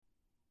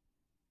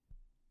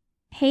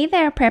Hey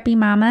there, Preppy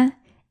Mama.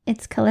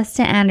 It's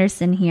Callista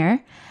Anderson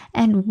here,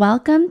 and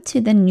welcome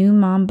to the New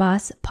Mom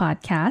Boss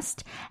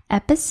podcast,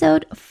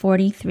 episode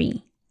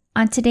 43.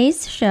 On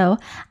today's show,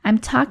 I'm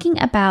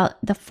talking about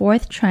the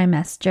fourth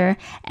trimester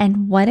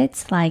and what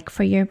it's like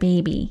for your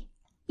baby.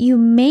 You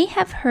may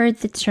have heard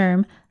the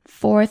term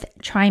fourth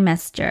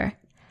trimester.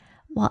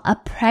 Well, a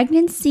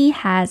pregnancy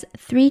has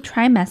 3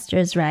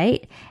 trimesters,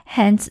 right?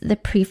 Hence the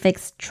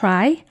prefix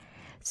tri.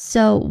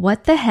 So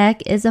what the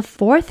heck is a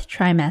fourth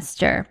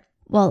trimester?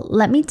 Well,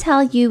 let me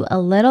tell you a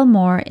little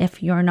more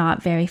if you're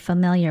not very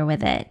familiar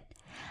with it.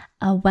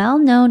 A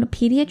well-known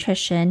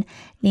pediatrician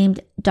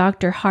named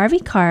Dr. Harvey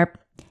Karp,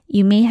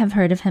 you may have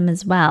heard of him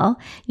as well,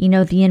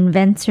 the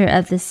inventor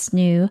of the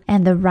snoo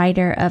and the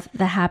writer of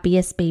The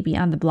Happiest Baby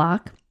on the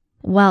Block.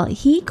 Well,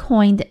 he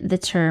coined the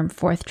term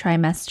fourth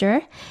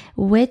trimester,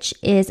 which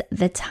is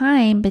the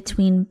time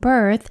between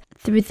birth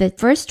through the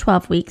first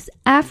 12 weeks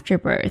after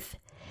birth.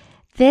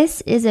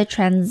 This is a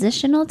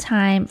transitional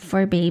time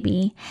for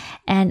baby,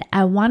 and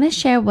I want to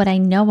share what I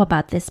know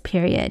about this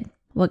period,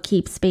 what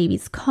keeps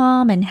babies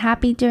calm and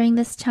happy during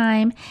this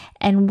time,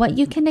 and what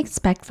you can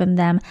expect from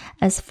them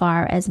as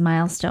far as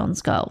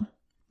milestones go.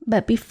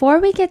 But before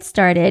we get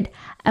started,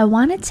 I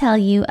want to tell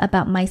you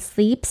about my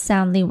Sleep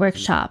Soundly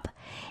workshop.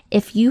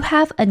 If you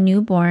have a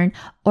newborn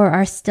or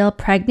are still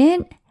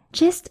pregnant,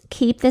 just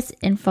keep this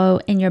info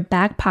in your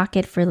back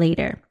pocket for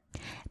later.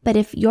 But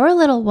if your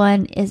little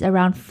one is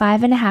around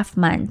 5.5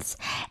 months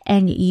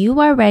and you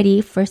are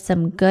ready for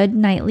some good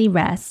nightly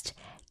rest,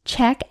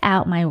 check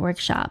out my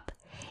workshop.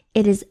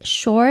 It is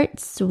short,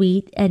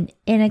 sweet, and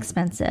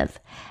inexpensive.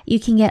 You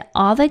can get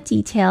all the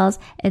details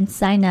and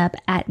sign up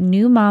at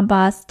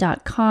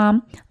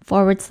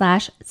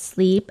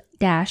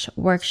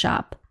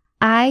newmomboss.com/sleep-workshop.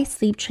 I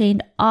sleep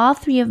trained all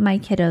 3 of my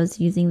kiddos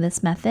using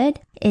this method.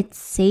 It's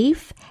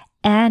safe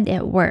and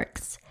it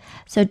works.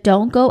 So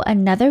don't go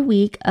another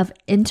week of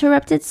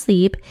interrupted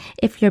sleep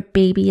if your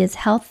baby is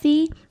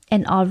healthy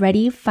and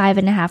already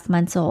 5.5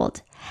 months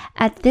old.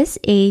 At this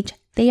age,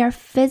 they are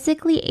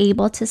physically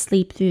able to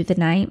sleep through the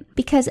night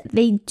because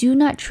they do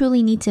not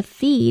truly need to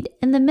feed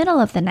in the middle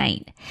of the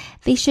night.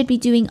 They should be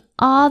doing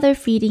all their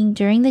feeding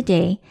during the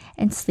day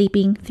and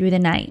sleeping through the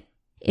night.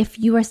 If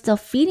you are still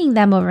feeding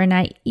them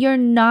overnight, you're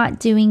not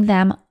doing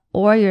them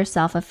or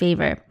yourself a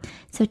favor.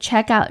 So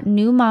check out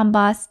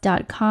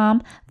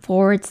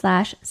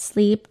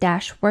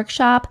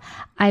newmomboss.com/sleep-workshop.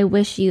 I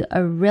wish you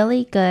a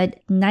really good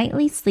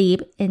nightly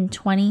sleep in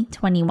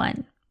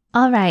 2021.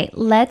 All right,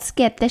 let's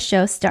get the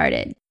show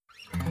started.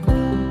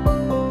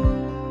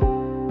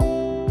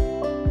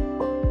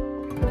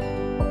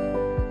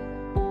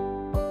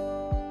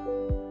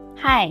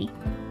 Hi,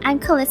 I'm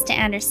Callista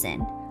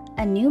Anderson,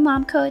 a new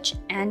mom coach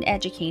and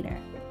educator.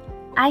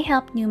 I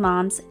help new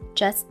moms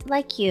just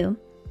like you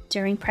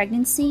during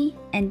pregnancy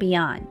and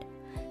beyond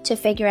to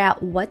figure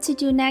out what to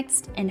do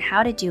next and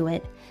how to do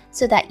it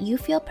so that you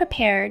feel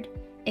prepared,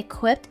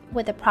 equipped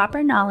with the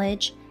proper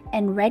knowledge,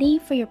 and ready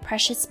for your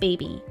precious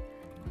baby,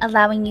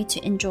 allowing you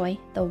to enjoy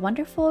the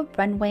wonderful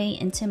runway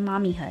into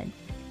mommyhood.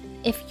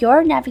 If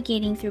you're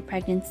navigating through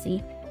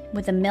pregnancy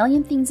with a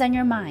million things on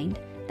your mind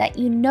that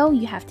you know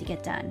you have to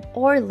get done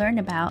or learn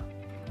about,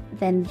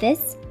 then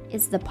this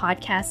is the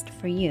podcast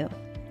for you.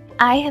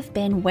 I have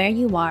been where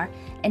you are,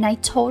 and I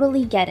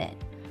totally get it.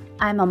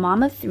 I'm a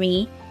mom of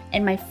 3,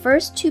 and my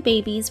first 2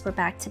 babies were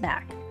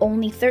back-to-back,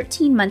 only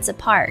 13 months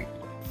apart.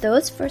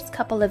 Those first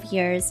couple of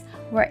years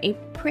were a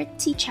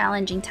pretty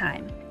challenging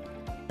time,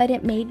 but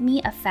it made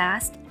me a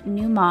fast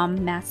new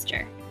mom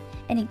master,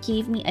 and it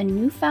gave me a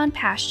newfound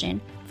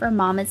passion for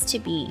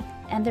mamas-to-be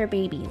and their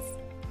babies.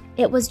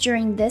 It was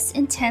during this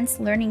intense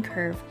learning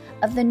curve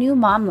of the new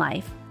mom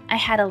life I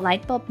had a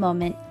light bulb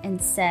moment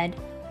and said,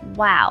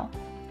 wow,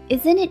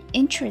 isn't it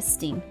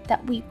interesting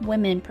that we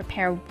women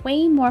prepare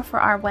way more for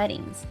our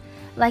weddings,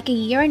 like a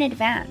year in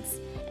advance,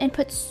 and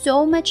put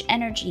so much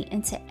energy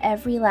into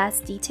every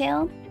last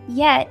detail,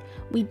 yet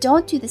we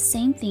don't do the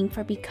same thing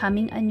for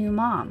becoming a new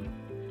mom?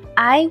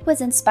 I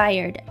was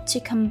inspired to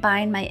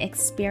combine my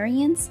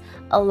experience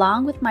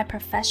along with my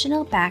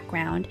professional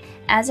background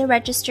as a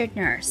registered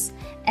nurse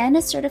and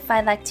a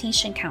certified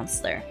lactation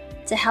counselor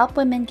to help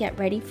women get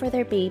ready for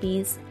their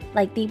babies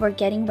like they were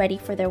getting ready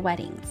for their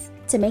weddings,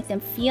 to make them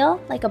feel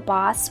like a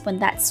boss when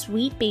that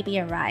sweet baby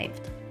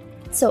arrived.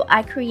 So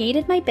I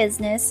created my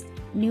business,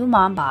 New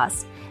Mom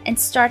Boss, and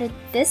started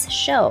this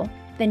show,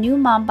 the New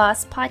Mom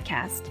Boss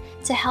podcast,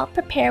 to help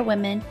prepare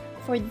women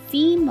for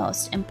the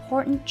most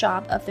important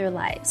job of their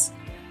lives,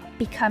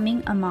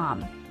 becoming a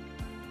mom.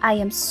 I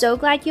am so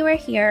glad you are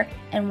here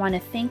and want to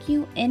thank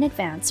you in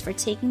advance for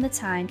taking the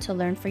time to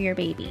learn for your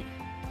baby.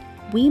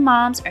 We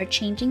moms are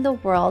changing the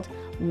world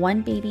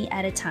one baby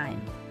at a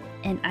time,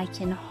 and I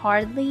can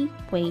hardly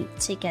wait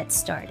to get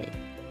started.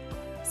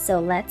 So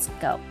let's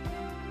go.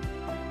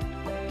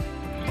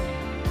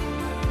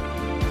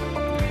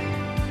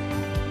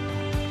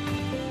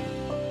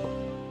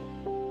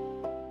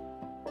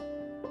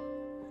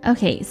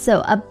 Okay,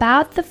 so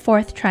about the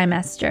fourth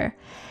trimester,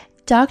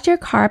 Dr.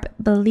 Karp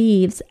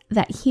believes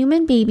that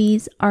human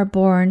babies are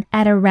born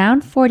at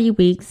around 40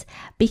 weeks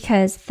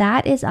because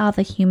that is all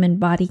the human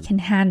body can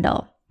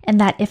handle, and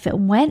that if it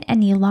went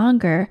any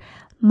longer,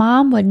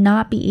 mom would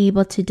not be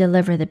able to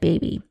deliver the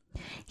baby.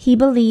 He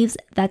believes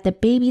that the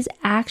babies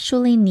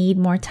actually need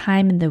more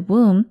time in the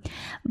womb,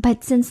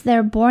 but since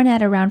they're born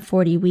at around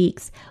 40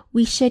 weeks,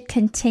 we should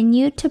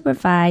continue to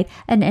provide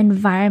an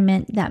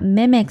environment that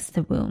mimics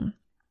the womb.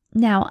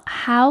 Now,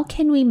 how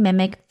can we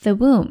mimic the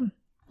womb?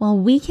 Well,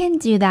 we can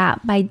do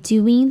that by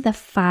doing the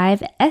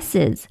 5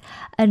 S's,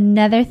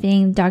 another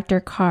thing Dr.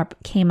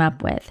 Karp came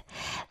up with.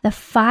 The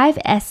 5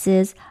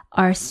 S's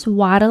are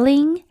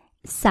swaddling,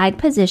 side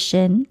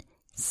position,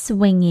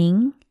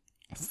 swinging,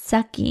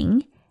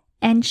 sucking,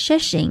 and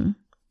shushing.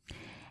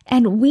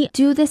 And we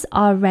do this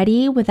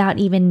already without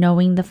even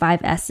knowing the 5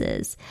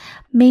 S's.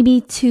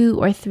 Maybe 2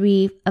 or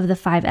 3 of the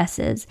 5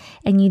 S's,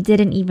 and you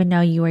didn't even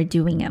know you were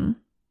doing them.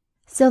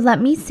 So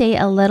let me say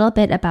a little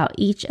bit about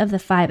each of the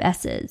 5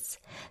 S's.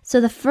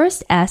 So the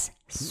first S,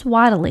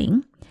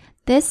 swaddling,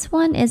 this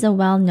one is a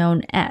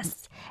well-known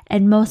S,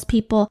 and most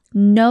people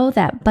know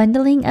that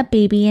bundling a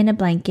baby in a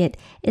blanket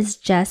is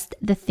just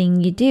the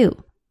thing you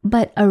do.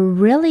 But a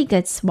really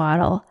good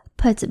swaddle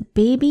puts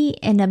baby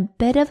in a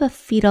bit of a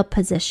fetal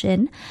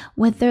position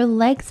with their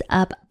legs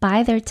up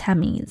by their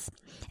tummies,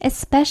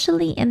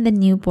 especially in the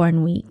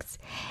newborn weeks,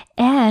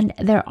 and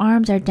their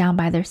arms are down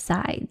by their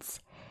sides.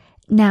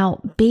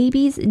 Now,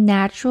 babies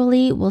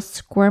naturally will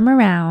squirm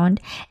around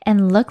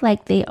and look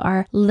like they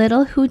are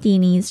little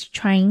Houdinis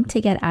trying to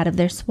get out of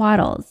their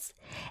swaddles.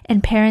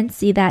 And parents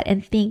see that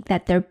and think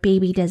that their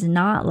baby does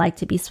not like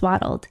to be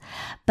swaddled.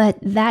 But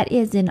that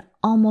is in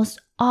almost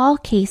all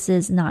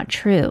cases not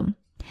true.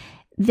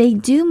 They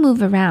do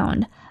move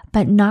around,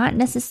 but not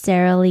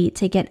necessarily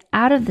to get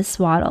out of the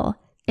swaddle.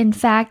 In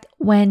fact,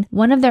 when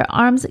one of their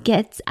arms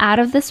gets out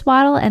of the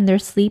swaddle and they're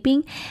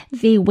sleeping,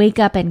 they wake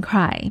up and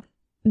cry.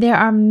 There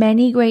are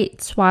many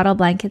great swaddle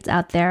blankets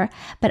out there,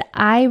 but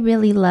I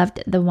really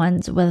loved the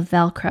ones with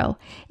Velcro.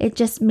 It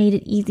just made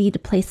it easy to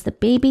place the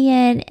baby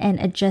in and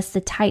adjust the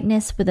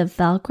tightness with the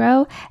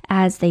Velcro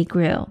as they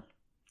grew.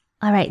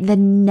 All right, the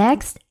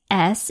next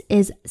S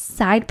is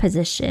side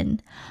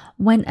position.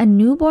 When a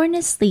newborn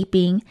is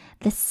sleeping,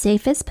 the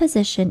safest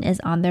position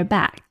is on their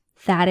back.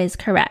 That is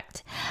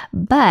correct.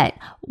 But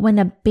when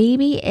a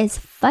baby is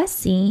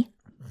fussy,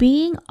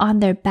 being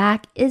on their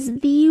back is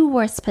the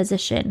worst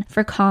position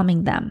for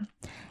calming them.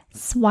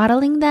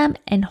 Swaddling them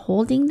and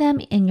holding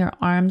them in your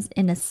arms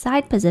in a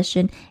side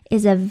position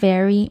is a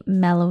very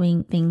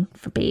mellowing thing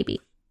for baby.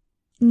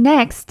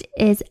 Next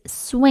is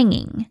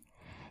swinging.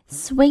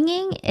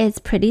 Swinging is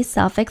pretty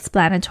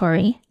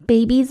self-explanatory.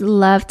 Babies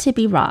love to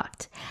be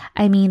rocked.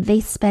 I mean,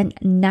 they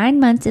spent 9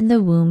 months in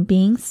the womb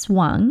being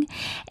swung,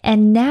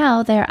 and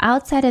now they're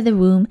outside of the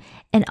womb,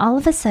 and all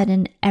of a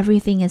sudden,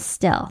 everything is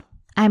still.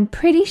 I'm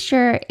pretty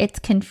sure it's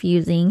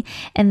confusing,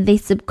 and they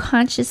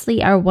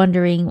subconsciously are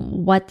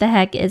wondering what the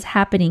heck is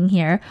happening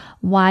here.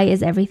 Why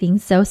is everything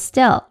so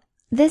still?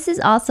 This is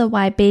also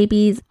why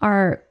babies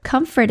are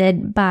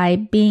comforted by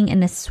being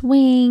in a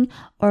swing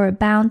or a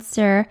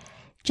bouncer.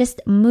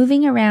 Just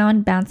moving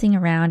around, bouncing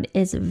around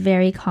is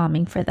very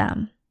calming for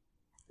them.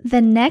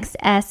 The next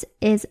S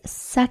is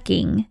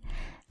sucking.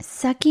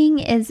 Sucking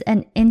is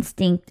an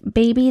instinct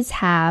babies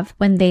have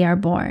when they are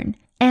born,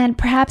 and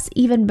perhaps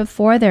even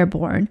before they're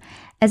born,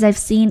 as I've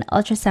seen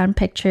ultrasound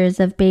pictures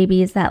of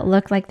babies that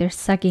look like they're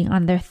sucking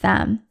on their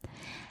thumb.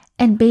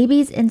 And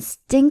babies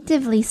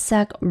instinctively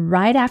suck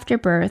right after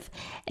birth,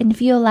 and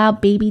if you allow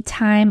baby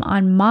time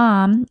on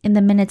mom in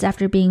the minutes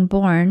after being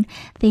born,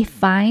 they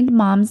find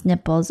mom's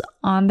nipples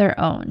on their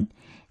own.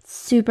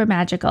 Super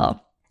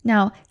magical.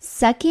 Now,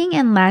 sucking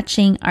and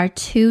latching are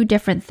 2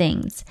 different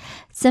things.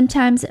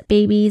 Sometimes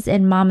babies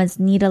and mamas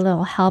need a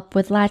little help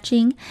with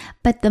latching,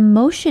 but the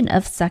motion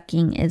of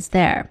sucking is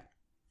there.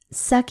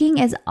 Sucking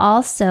is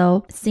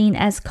also seen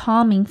as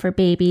calming for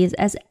babies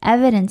as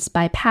evidenced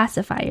by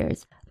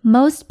pacifiers.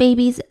 Most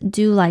babies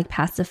do like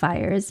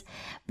pacifiers,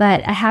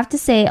 but I have to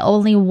say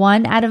only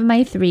 1 out of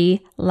my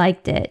 3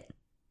 liked it.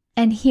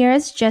 And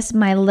here's just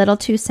my little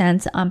 2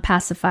 cents on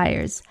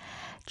pacifiers.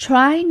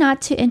 Try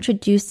not to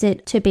introduce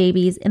it to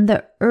babies in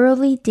the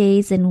early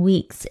days and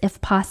weeks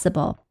if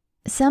possible.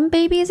 Some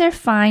babies are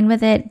fine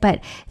with it,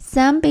 but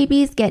some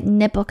babies get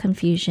nipple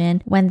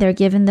confusion when they're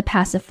given the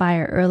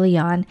pacifier early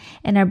on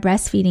and are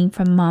breastfeeding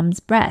from mom's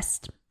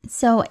breast.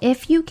 So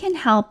if you can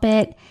help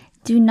it,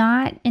 do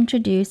not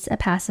introduce a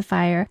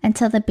pacifier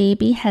until the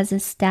baby has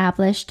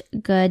established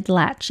good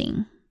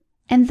latching.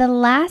 And the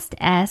last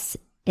S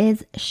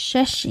is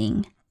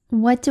shushing.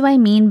 What do I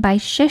mean by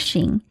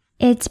shushing?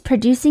 It's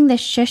producing the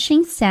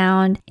shushing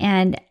sound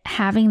and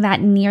having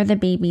that near the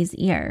baby's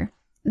ear.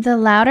 The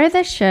louder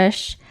the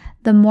shush,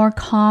 the more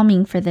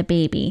calming for the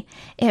baby.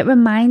 It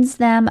reminds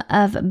them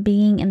of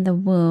being in the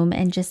womb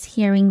and just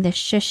hearing the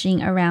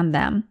shushing around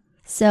them.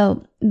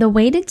 So the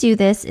way to do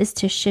this is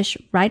to shush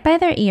right by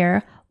their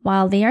ear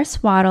while they are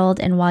swaddled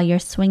and while you're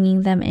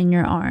swinging them in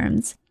your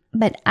arms.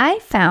 But I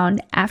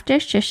found after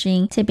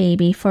shushing to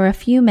baby for a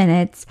few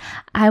minutes,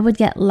 I would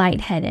get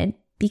lightheaded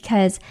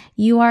because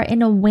you are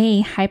in a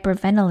way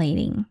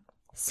hyperventilating.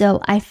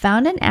 So I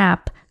found an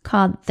app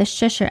called the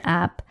Shusher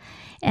app.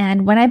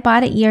 And when I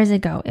bought it years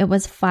ago, it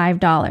was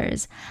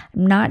 $5.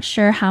 I'm not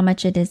sure how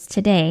much it is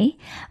today,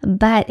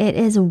 but it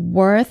is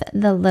worth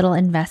the little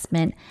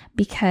investment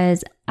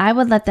because I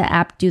would let the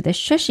app do the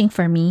shushing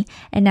for me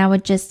and I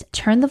would just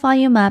turn the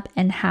volume up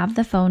and have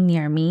the phone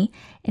near me,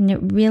 and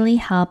it really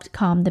helped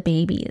calm the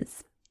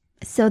babies.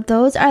 So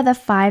those are the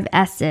 5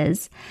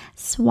 S's: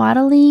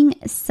 swaddling,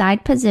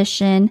 side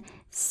position,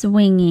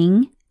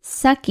 swinging,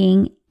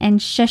 sucking, and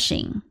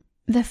shushing.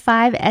 The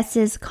 5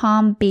 S's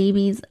calm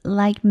babies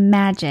like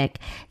magic.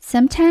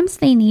 Sometimes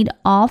they need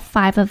all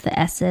 5 of the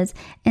S's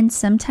and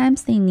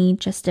sometimes they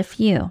need just a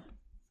few.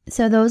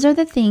 So those are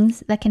the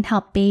things that can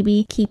help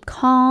baby keep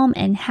calm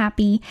and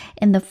happy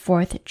in the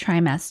 4th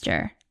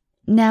trimester.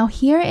 Now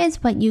here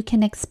is what you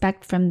can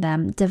expect from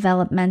them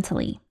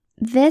developmentally.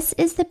 This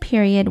is the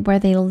period where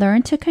they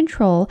learn to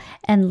control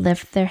and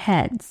lift their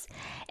heads.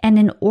 And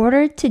in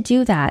order to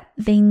do that,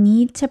 they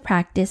need to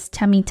practice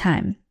tummy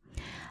time.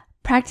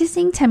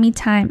 Practicing tummy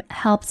time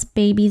helps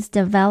babies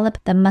develop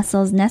the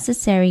muscles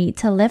necessary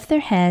to lift their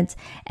heads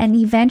and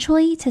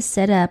eventually to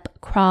sit up,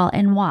 crawl,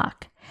 and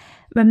walk.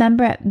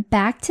 Remember,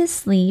 back to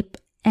sleep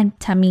and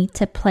tummy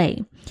to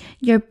play.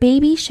 Your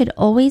baby should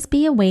always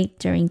be awake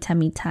during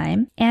tummy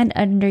time and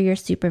under your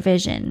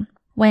supervision.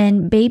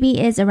 When baby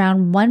is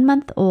around 1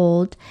 month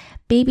old,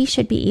 baby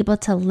should be able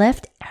to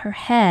lift her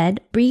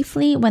head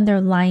briefly when they're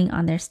lying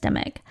on their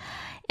stomach.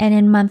 And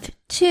in month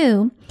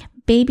 2,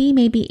 baby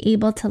may be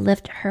able to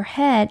lift her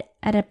head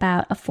at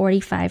about a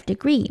 45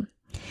 degree.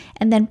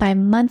 And then by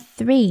month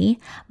 3,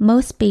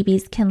 most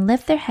babies can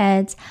lift their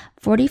heads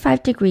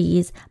 45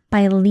 degrees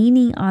by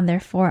leaning on their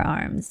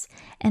forearms.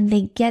 And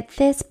they get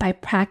this by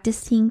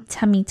practicing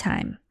tummy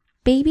time.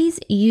 Babies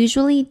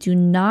usually do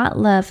not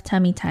love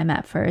tummy time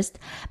at first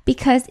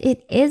because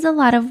it is a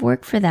lot of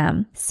work for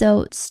them.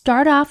 So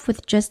start off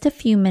with just a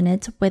few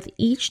minutes with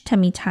each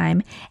tummy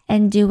time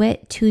and do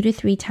it 2 to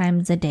 3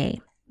 times a day.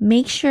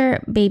 Make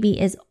sure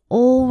baby is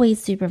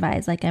always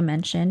supervised, like I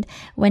mentioned,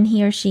 when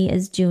he or she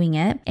is doing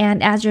it.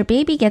 And as your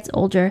baby gets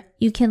older,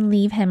 you can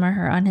leave him or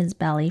her on his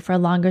belly for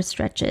longer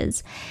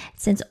stretches,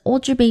 since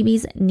older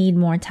babies need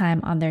more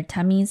time on their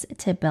tummies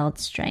to build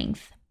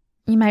strength.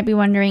 You might be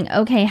wondering,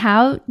 okay,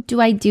 how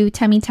do I do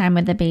tummy time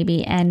with the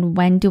baby and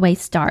when do I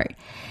start?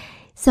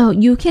 So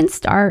you can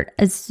start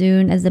as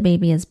soon as the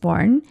baby is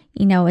born.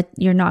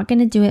 You're not going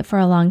to do it for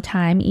a long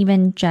time.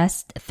 Even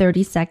just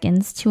 30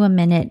 seconds to a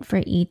minute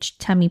for each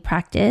tummy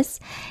practice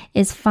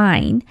is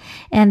fine.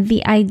 And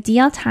the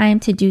ideal time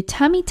to do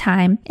tummy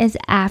time is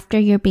after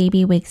your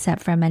baby wakes up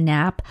from a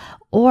nap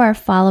or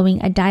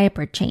following a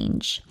diaper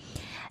change.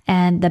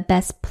 And the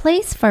best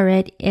place for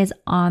it is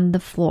on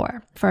the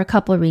floor for a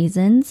couple of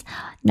reasons.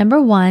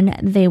 Number 1,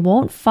 they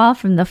won't fall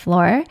from the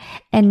floor.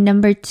 And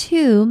number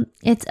 2,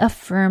 it's a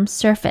firm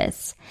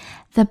surface.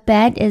 The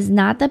bed is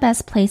not the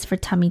best place for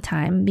tummy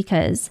time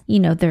because,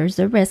 there's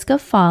a risk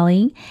of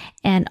falling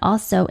and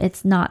also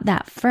it's not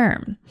that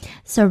firm.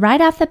 So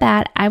right off the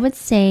bat, I would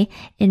say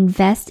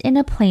invest in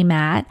a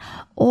playmat,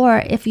 or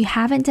if you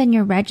haven't done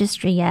your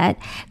registry yet,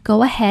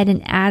 go ahead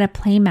and add a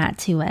playmat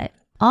to it.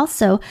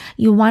 Also,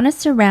 you want to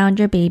surround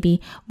your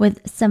baby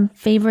with some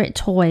favorite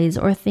toys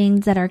or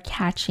things that are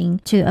catching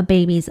to a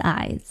baby's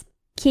eyes.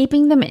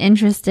 Keeping them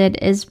interested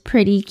is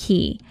pretty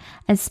key,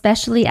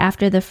 especially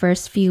after the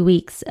first few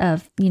weeks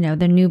of,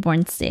 the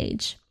newborn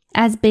stage.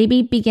 As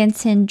baby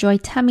begins to enjoy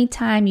tummy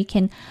time, you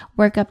can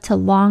work up to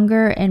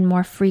longer and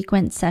more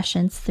frequent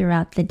sessions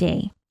throughout the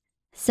day.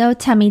 So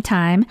tummy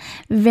time,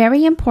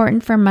 very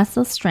important for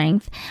muscle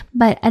strength,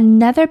 but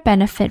another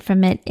benefit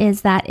from it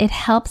is that it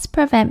helps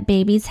prevent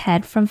baby's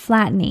head from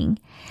flattening.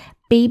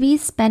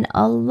 Babies spend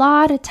a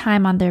lot of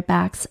time on their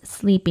backs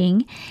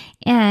sleeping,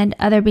 and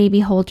other baby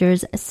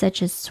holders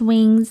such as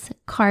swings,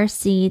 car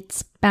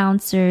seats,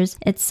 bouncers,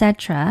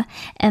 etc.,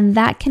 and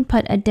that can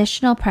put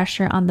additional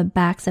pressure on the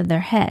backs of their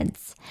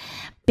heads.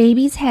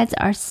 Babies' heads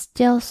are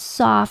still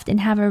soft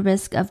and have a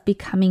risk of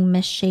becoming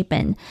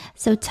misshapen,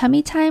 so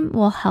tummy time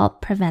will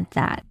help prevent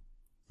that.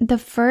 The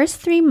first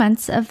 3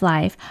 months of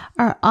life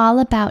are all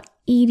about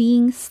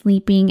eating,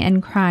 sleeping,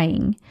 and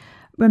crying.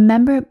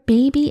 Remember,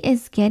 baby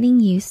is getting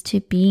used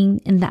to being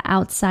in the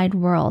outside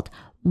world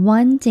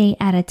one day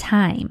at a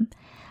time.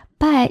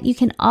 But you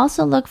can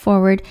also look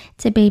forward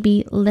to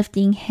baby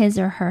lifting his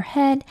or her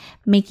head,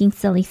 making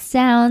silly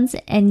sounds,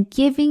 and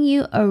giving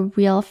you a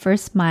real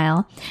first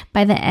smile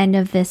by the end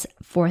of this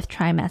 4th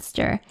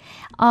trimester.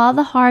 All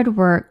the hard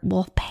work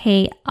will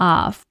pay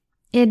off.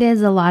 It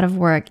is a lot of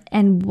work,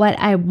 and what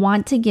I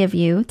want to give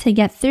you to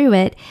get through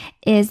it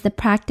is the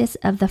practice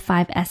of the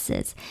 5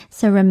 S's.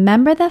 So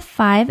remember the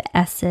 5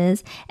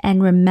 S's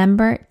and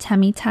remember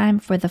tummy time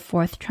for the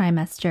 4th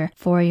trimester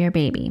for your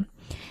baby.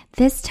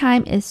 This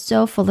time is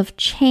so full of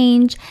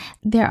change.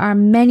 There are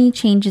many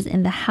changes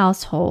in the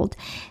household,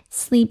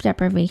 sleep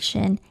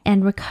deprivation,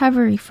 and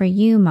recovery for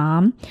you,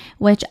 mom,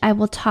 which I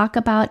will talk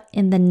about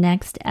in the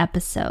next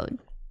episode.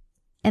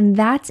 And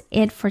that's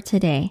it for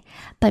today.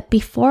 But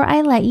before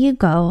I let you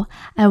go,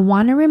 I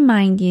want to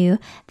remind you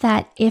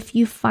that if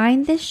you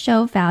find this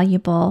show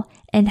valuable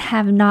and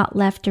have not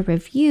left a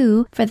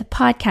review for the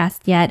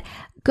podcast yet,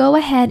 go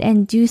ahead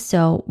and do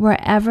so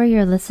wherever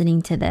you're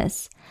listening to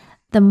this.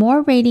 The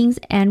more ratings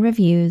and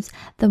reviews,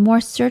 the more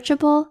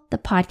searchable the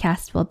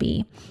podcast will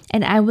be.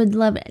 And I would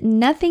love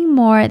nothing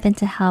more than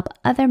to help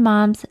other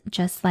moms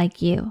just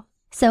like you.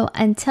 So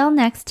until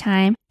next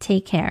time,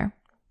 take care.